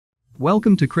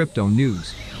Welcome to Crypto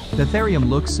News. Ethereum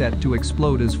looks set to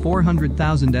explode as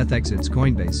 400,000 ETH exits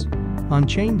Coinbase.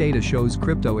 On-chain data shows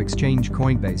crypto exchange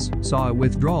Coinbase saw a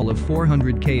withdrawal of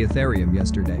 400k Ethereum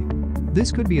yesterday.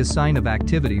 This could be a sign of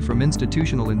activity from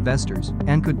institutional investors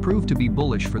and could prove to be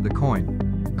bullish for the coin.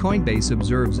 Coinbase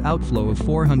observes outflow of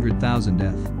 400,000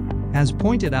 ETH. As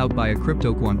pointed out by a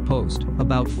CryptoQuant post,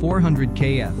 about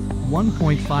 400k ETH,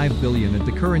 1.5 billion at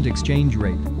the current exchange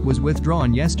rate, was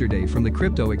withdrawn yesterday from the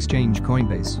crypto exchange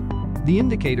Coinbase. The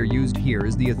indicator used here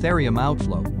is the Ethereum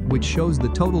outflow, which shows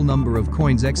the total number of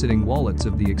coins exiting wallets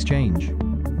of the exchange.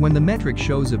 When the metric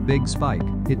shows a big spike,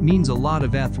 it means a lot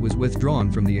of ETH was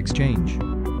withdrawn from the exchange.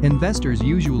 Investors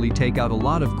usually take out a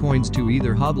lot of coins to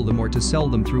either hodl them or to sell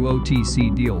them through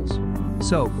OTC deals.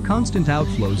 So, constant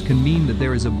outflows can mean that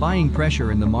there is a buying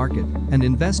pressure in the market and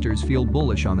investors feel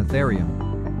bullish on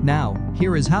Ethereum. Now,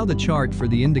 here is how the chart for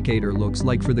the indicator looks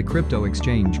like for the crypto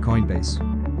exchange Coinbase.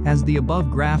 As the above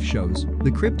graph shows,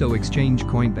 the crypto exchange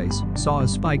Coinbase saw a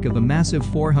spike of a massive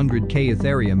 400k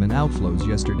Ethereum in outflows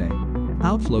yesterday.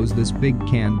 Outflows this big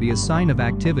can be a sign of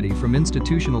activity from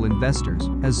institutional investors,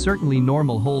 as certainly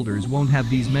normal holders won't have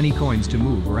these many coins to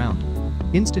move around.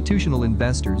 Institutional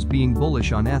investors being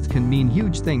bullish on ETH can mean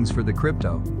huge things for the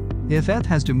crypto. If ETH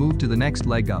has to move to the next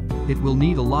leg up, it will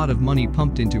need a lot of money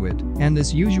pumped into it, and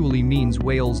this usually means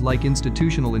whales like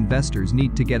institutional investors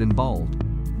need to get involved.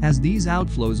 As these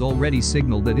outflows already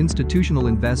signal that institutional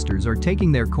investors are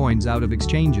taking their coins out of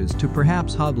exchanges to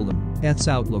perhaps hodl them, ETH's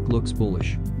outlook looks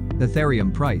bullish.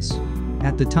 Ethereum price.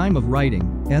 At the time of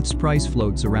writing, ETH's price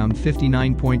floats around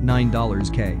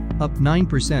 $59.9k, up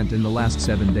 9% in the last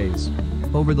 7 days.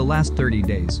 Over the last 30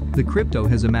 days, the crypto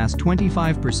has amassed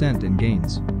 25% in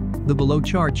gains. The below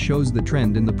chart shows the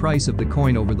trend in the price of the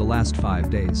coin over the last 5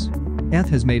 days. ETH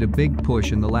has made a big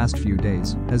push in the last few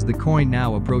days, as the coin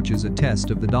now approaches a test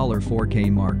of the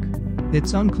 $4k mark.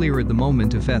 It's unclear at the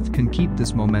moment if ETH can keep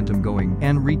this momentum going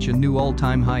and reach a new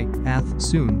all-time high ETH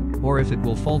soon, or if it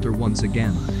will falter once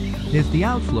again. If the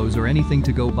outflows are anything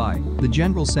to go by, the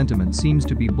general sentiment seems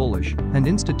to be bullish, and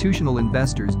institutional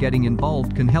investors getting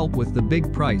involved can help with the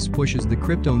big price pushes the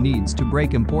crypto needs to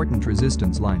break important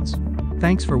resistance lines.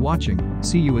 Thanks for watching,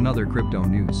 see you in other crypto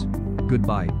news.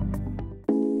 Goodbye.